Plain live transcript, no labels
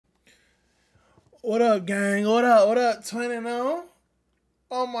What up, gang? What up? What up, twin and on?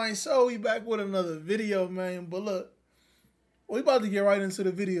 Oh my soul, we back with another video, man. But look, we about to get right into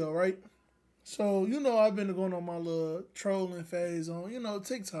the video, right? So, I've been going on my little trolling phase on,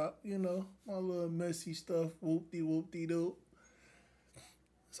 TikTok, my little messy stuff, whoop-de-whoop-de-doo.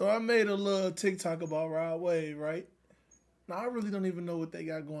 So I made a little TikTok about Rod Wave, right? Now, I really don't even know what they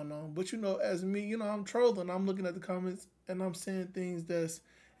got going on. But, as me, I'm trolling. I'm looking at the comments and I'm saying things that's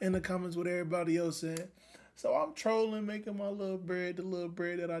in the comments what everybody else saying. So I'm trolling, making my little bread, the little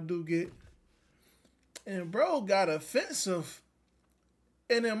bread that I do get. And bro got offensive.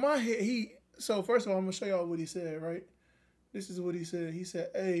 And in my head, so first of all, I'm going to show y'all what he said, right? This is what he said. He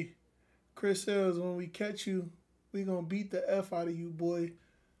said, hey, Chris Sails, when we catch you, we going to beat the F out of you, boy,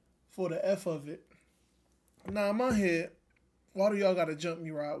 for the F of it. Now, in my head, why do y'all got to jump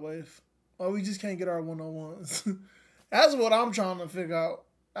me, Rod Wave? Or we just can't get our one-on-ones. That's what I'm trying to figure out.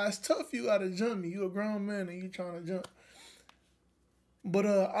 That's tough. You got to jump me. You a grown man and you trying to jump. But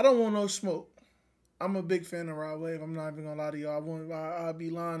I don't want no smoke. I'm a big fan of Rod Wave. I'm not even going to lie to y'all. I'll be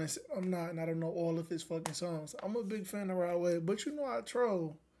lying and say I'm not, and I don't know all of his fucking songs. I'm a big fan of Rod Wave. But I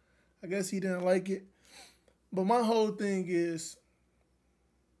troll. I guess he didn't like it. But my whole thing is,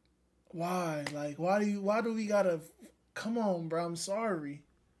 why? Like, why do we got to, come on, bro. I'm sorry.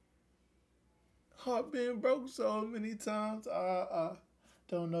 Heart been broke so many times.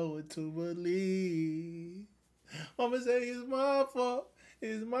 Don't know what to believe. Mama say it's my fault.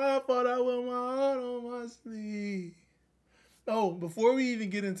 It's my fault I wear my heart on my sleeve. Oh, before we even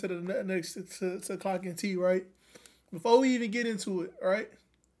get into the next to Clock and Tea, right? Before we even get into it, right?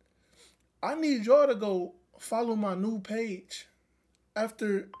 I need y'all to go follow my new page.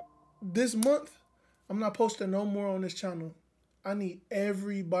 After this month, I'm not posting no more on this channel. I need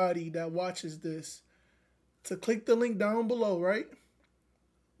everybody that watches this to click the link down below, right?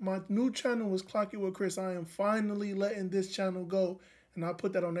 My new channel was Clock It with Chris. I am finally letting this channel go, and I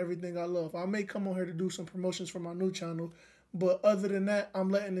put that on everything I love. I may come on here to do some promotions for my new channel, but other than that, I'm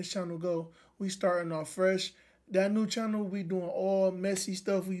letting this channel go. We starting off fresh. That new channel, we doing all messy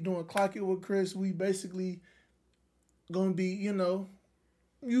stuff. We doing Clock It with Chris. We basically gonna be,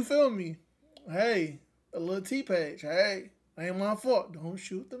 you feel me? Hey, a little T page. Hey, ain't my fault. Don't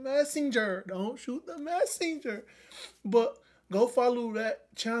shoot the messenger. Don't shoot the messenger. But go follow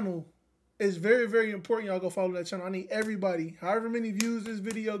that channel. It's very, very important y'all go follow that channel. I need everybody. However many views this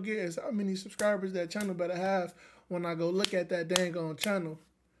video gets, how many subscribers that channel better have when I go look at that dang on channel.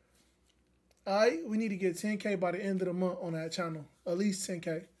 Alright, we need to get 10K by the end of the month on that channel. At least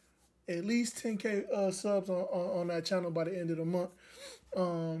 10K. At least 10K subs on that channel by the end of the month.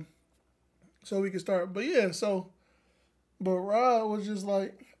 So we can start. But yeah, but Rod was just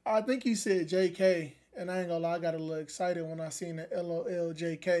like, I think he said JK. And I ain't gonna lie, I got a little excited when I seen the LOL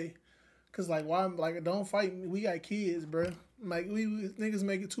JK. Cause like, why? Like, don't fight me. We got kids, bro. Like, we niggas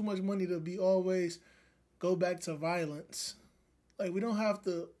making too much money to be always go back to violence. Like, we don't have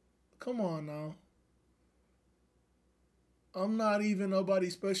to. Come on now. I'm not even nobody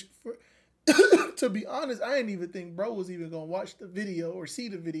special for. To be honest, I didn't even think bro was even gonna watch the video or see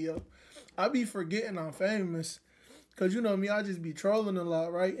the video. I be forgetting I'm famous. Cause you know me, I just be trolling a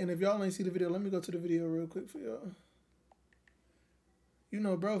lot, right? And if y'all ain't see the video, let me go to the video real quick for y'all.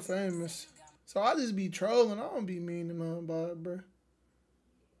 Bro famous. So I just be trolling. I don't be mean to nothing about it, bro.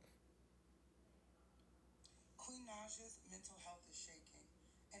 Queen Naja's mental health is shaking.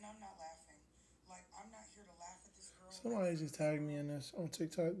 And I'm not laughing. Like, I'm not here to laugh at this girl. Somebody just tagged me in this on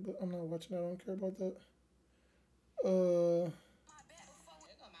TikTok, but I'm not watching that. I don't care about that.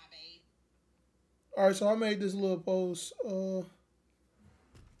 Alright, so I made this little post.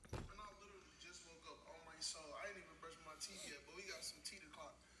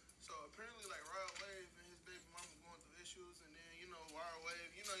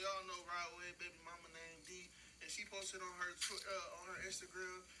 Y'all know Rod Wave, baby mama named D, and she posted on her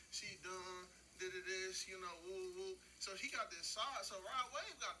Instagram. She done did this, woo woo. So he got this side. So Rod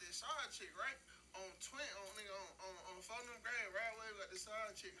Wave got this side chick, right? On phone them grade. Rod Wave got this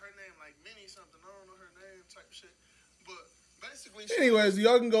side chick. Her name like Minnie something. I don't know her name type shit. But basically, anyways,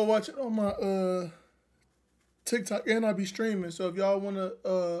 y'all can go watch it on my TikTok, and I be streaming. So if y'all wanna,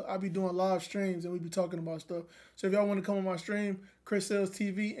 I be doing live streams and we be talking about stuff. So if y'all wanna come on my stream, Chris Sails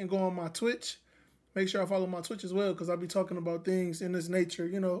TV, and go on my Twitch, make sure I follow my Twitch as well, because I be talking about things in this nature.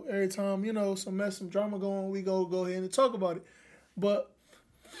 Every time some drama going on, we go ahead and talk about it. But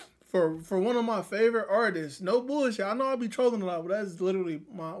for one of my favorite artists, no bullshit. I know I be trolling a lot, but that's literally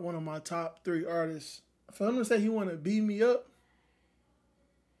one of my top 3 artists. For him to say he want to beat me up,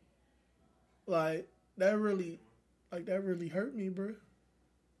 like. That really hurt me, bro.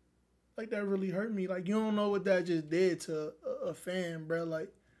 Like, that really hurt me. Like, you don't know what that just did to a fan, bro. Like,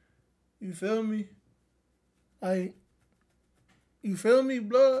 you feel me? Like, you feel me,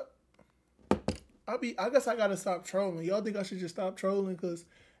 blood? I guess I gotta stop trolling. Y'all think I should just stop trolling? Cause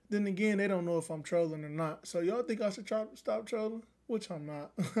then again, they don't know if I'm trolling or not. So y'all think I should stop trolling? Which I'm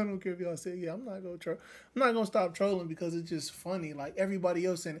not. I don't care if y'all say, yeah, I'm not gonna troll. I'm not gonna stop trolling because it's just funny. Like everybody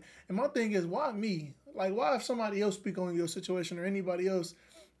else in it. And my thing is, why me? Like, why if somebody else speak on your situation or anybody else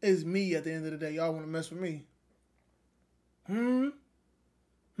is me at the end of the day? Y'all want to mess with me? Hmm.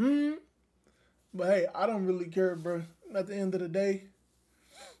 But hey, I don't really care, bro. At the end of the day,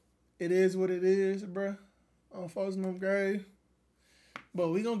 it is what it is, bro. On Folsom Grave. But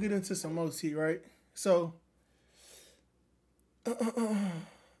we gonna get into some OT, right? So, now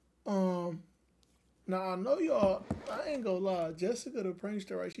I know y'all. I ain't gonna lie. Jessica the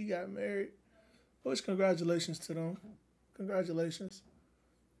prankster, right? She got married. Which congratulations to them. Congratulations.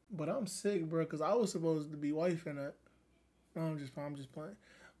 But I'm sick, bro, because I was supposed to be wifing that. No, I'm just playing.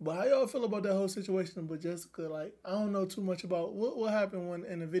 But how y'all feel about that whole situation? But Jessica, like, I don't know too much about what happened when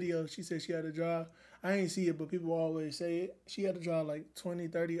in the video she said she had to drive. I ain't see it, but people always say it. She had to drive like 20,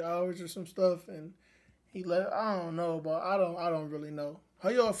 30 hours or some stuff, and he left. I don't know, but I don't really know. How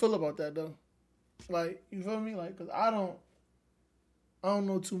y'all feel about that though? Like, you feel me? Like, cause I don't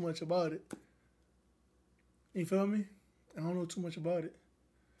know too much about it. You feel me? I don't know too much about it.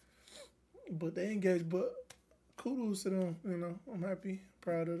 But they engaged, but kudos to them, you know. I'm happy,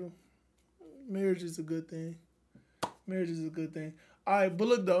 proud of them. Marriage is a good thing. Marriage is a good thing. All right, but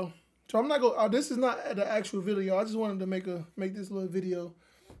look though. So I'm not going. This is not the actual video. I just wanted to make this little video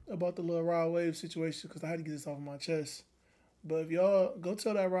about the little Rod Wave situation because I had to get this off my chest. But if y'all go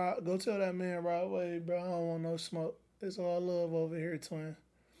tell that man Rod Wave, bro, I don't want no smoke. It's all love over here, twin.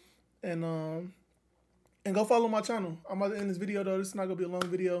 And go follow my channel. I'm about to end this video though. This is not gonna be a long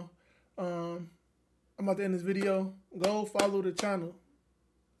video. I'm about to end this video. Go follow the channel.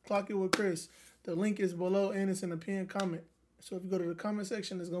 Clock It with Chris. The link is below and it's in the pinned comment. So if you go to the comment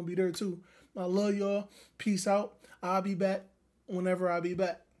section, it's going to be there too. I love y'all. Peace out. I'll be back whenever I be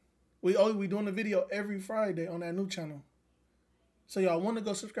back. We doing a video every Friday on that new channel. So y'all want to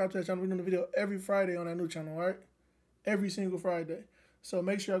go subscribe to that channel. We're doing a video every Friday on that new channel, all right? Every single Friday. So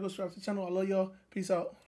make sure y'all go subscribe to the channel. I love y'all. Peace out.